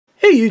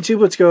Hey YouTube,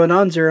 what's going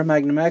on?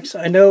 ZeroMagnumX.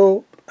 I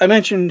know I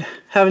mentioned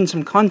having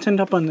some content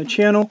up on the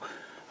channel.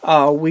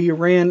 We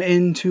ran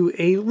into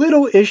a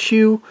little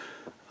issue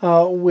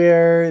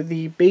where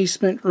the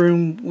basement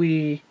room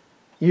we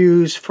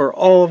use for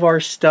all of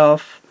our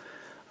stuff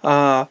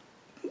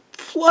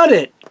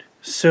flooded.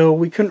 So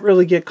we couldn't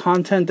really get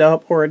content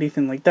up or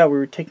anything like that. We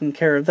were taking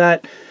care of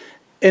that.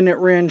 And it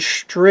ran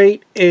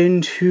straight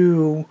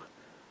into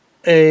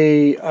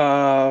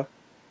a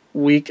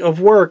week of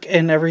work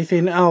and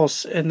everything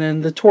else, and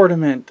then the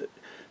tournament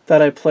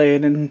that I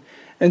played, and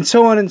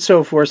so on and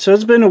so forth. So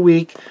it's been a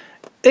week.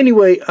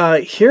 Anyway,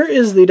 here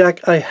is the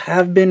deck I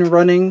have been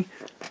running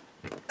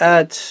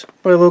at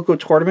my local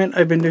tournament.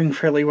 I've been doing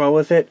fairly well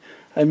with it.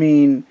 I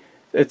mean,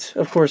 it's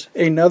of course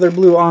another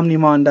blue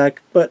Omnimon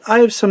deck, but I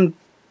have some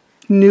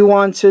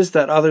nuances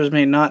that others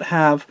may not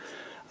have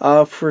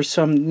for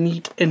some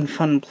neat and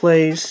fun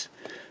plays.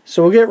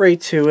 So we'll get right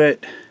to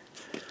it.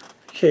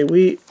 Okay,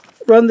 we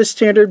run the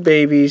standard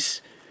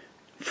babies,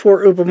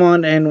 4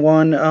 Upamon and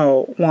 1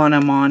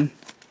 Wanamon.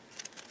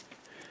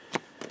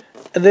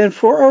 And then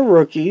for our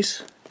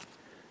rookies,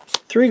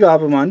 3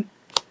 Gabumon,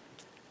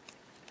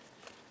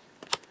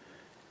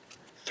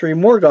 3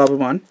 more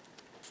Gabumon,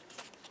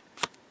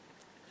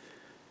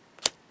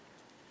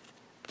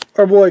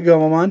 our boy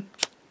Gomamon,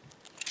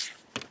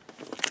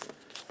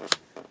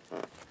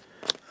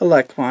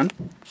 Electmon,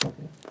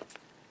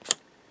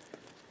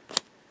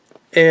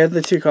 and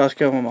the 2-cost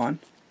Gomamon.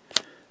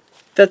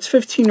 That's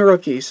 15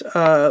 rookies.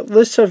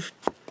 Lists have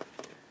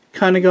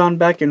kind of gone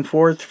back and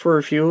forth for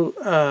a few,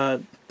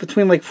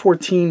 between like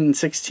 14 and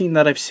 16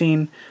 that I've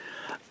seen.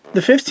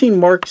 The 15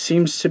 mark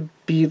seems to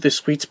be the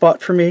sweet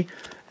spot for me.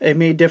 It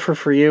may differ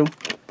for you.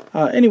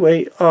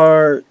 Anyway,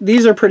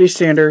 these are pretty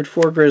standard.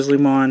 4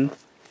 Grizzlymon,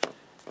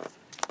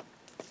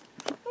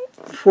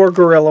 4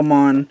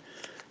 Gorillamon,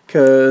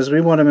 because we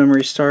want a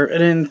memory star,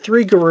 and then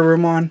 3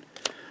 Garurumon.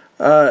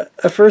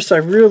 At first I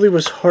really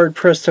was hard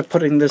pressed to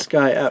putting this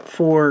guy at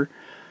 4.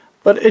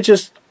 But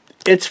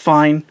it's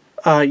fine.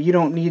 You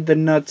don't need the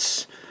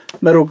nuts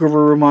Metal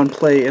Garurumon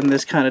play in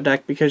this kind of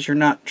deck because you're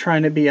not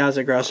trying to be as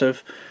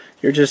aggressive.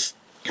 You're just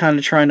kind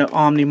of trying to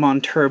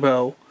Omnimon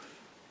Turbo,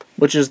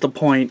 which is the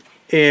point.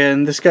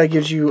 And this guy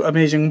gives you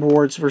amazing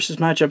boards versus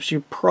matchups you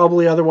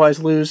probably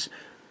otherwise lose.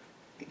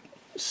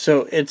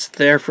 So it's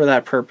there for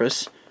that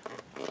purpose.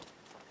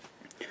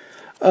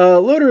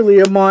 Loader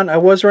Leomon, I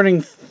was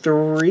running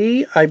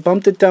 3. I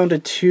bumped it down to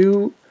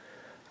 2.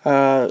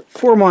 4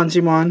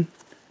 Monzimon.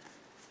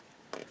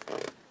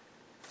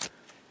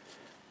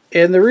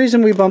 And the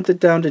reason we bumped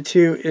it down to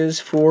 2 is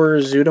for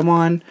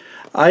Zudamon.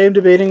 I am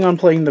debating on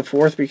playing the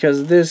 4th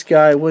because this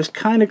guy was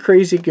kind of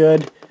crazy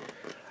good.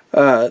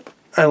 I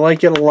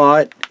like it a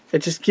lot.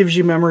 It just gives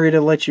you memory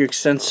to let you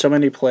extend so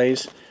many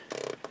plays.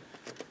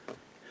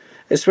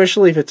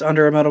 Especially if it's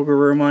under a Metal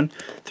Garurumon.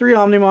 3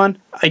 Omnimon.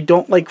 I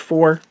don't like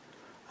 4.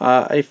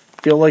 I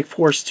feel like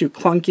 4 is too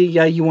clunky.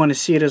 Yeah, you want to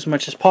see it as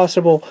much as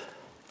possible.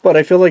 But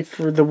I feel like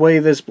for the way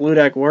this blue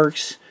deck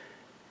works,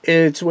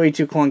 it's way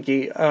too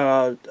clunky.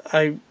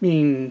 I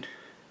mean,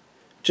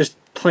 just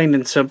plain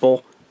and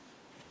simple.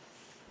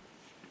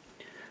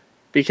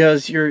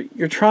 Because you're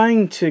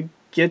trying to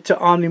get to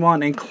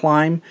Omnimon and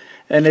climb,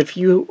 and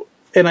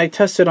I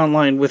tested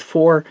online with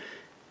 4.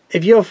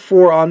 If you have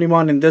 4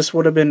 Omnimon and this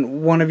would have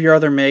been one of your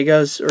other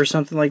Megas or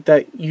something like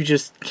that, you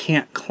just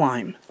can't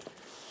climb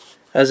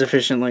as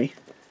efficiently.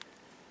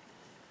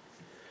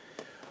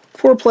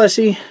 4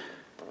 Plessy,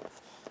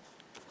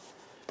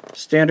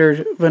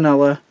 standard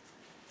vanilla.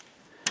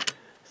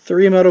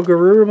 3 Metal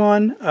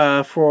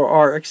Garurumon for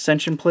our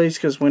extension plays,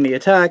 because when he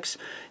attacks,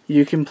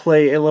 you can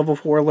play a level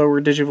 4 lower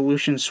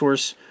Digivolution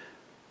source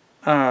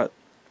to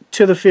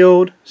the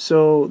field.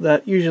 So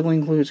that usually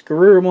includes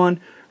Garurumon,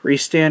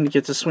 restand,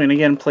 get to swing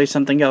again, play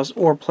something else,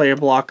 or play a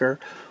blocker.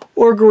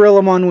 Or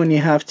Gorillamon when you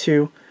have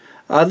to.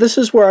 This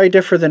is where I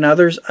differ than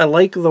others. I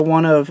like the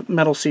one of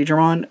Metal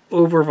Seedramon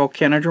over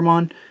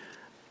Volcanodramon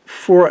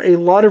for a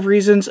lot of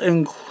reasons,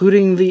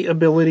 including the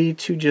ability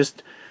to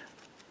just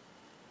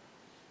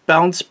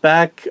bounce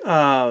back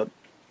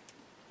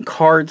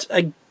cards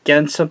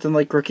against something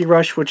like Rookie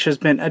Rush, which has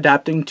been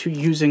adapting to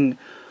using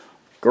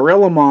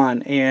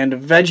Gorillamon and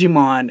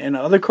Vegemon and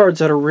other cards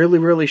that are really,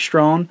 really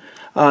strong.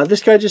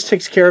 This guy just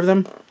takes care of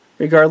them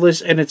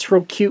regardless, and it's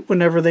real cute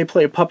whenever they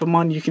play a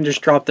Puppetmon. You can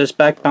just drop this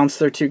back, bounce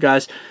their 2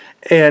 guys,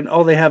 and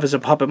all they have is a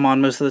Puppetmon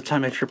most of the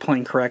time if you're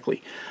playing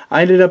correctly.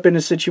 I ended up in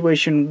a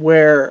situation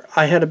where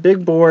I had a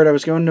big board. I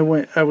was going to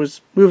win. I was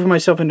moving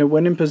myself into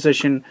winning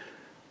position,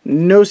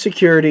 no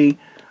security.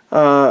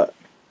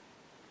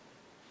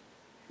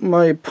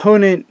 My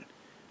opponent,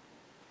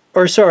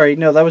 or sorry,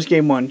 no, that was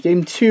game 1.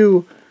 Game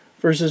 2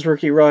 versus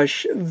Rookie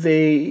Rush,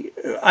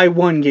 I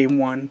won game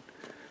 1.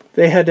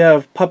 They had to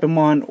have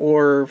Puppetmon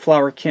or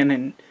Flower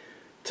Cannon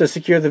to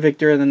secure the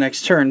victory in the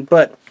next turn,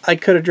 but I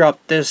could have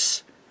dropped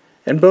this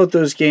in both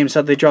those games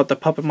had they dropped the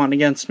Puppetmon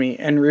against me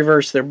and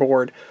reversed their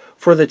board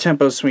for the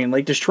tempo swing.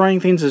 Like, destroying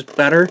things is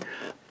better,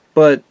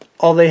 but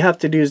all they have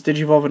to do is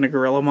Digivolve into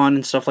Gorillamon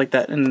and stuff like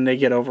that, and then they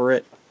get over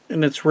it.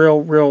 And it's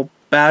real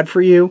bad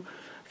for you,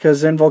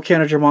 because then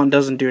Volcanodramon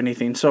doesn't do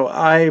anything. So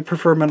I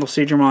prefer Metal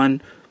Seedramon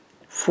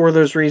for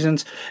those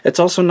reasons. It's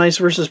also nice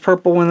versus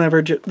purple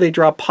whenever they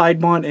drop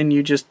Piedmon and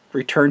you just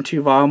return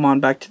 2 Vilemon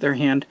back to their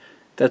hand.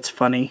 That's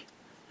funny.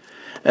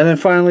 And then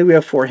finally we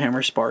have 4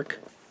 Hammer Spark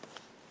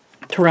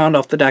to round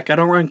off the deck. I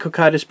don't run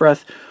Cocytus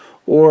Breath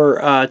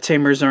or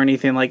Tamers or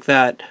anything like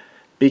that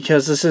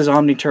because this is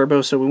Omni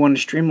Turbo, so we want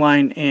to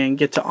streamline and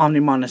get to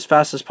Omnimon as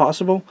fast as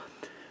possible.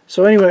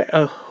 So anyway,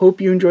 I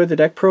hope you enjoyed the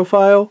deck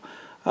profile.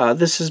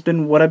 This has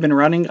been what I've been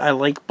running. I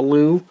like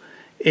blue.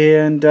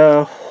 And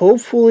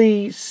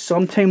hopefully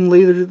sometime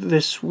later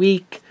this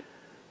week,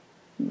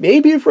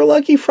 maybe for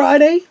Lucky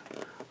Friday,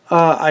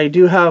 I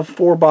do have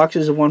 4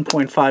 boxes of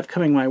 1.5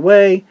 coming my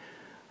way.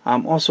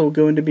 I'm also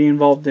going to be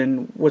involved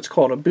in what's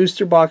called a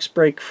booster box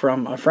break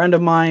from a friend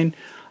of mine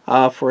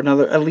for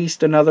at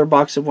least another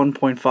box of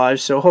 1.5.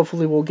 So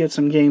hopefully we'll get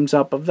some games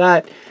up of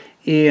that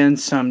and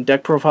some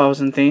deck profiles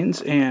and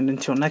things. And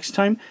until next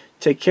time,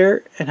 take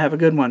care and have a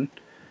good one.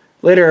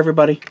 Later,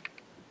 everybody.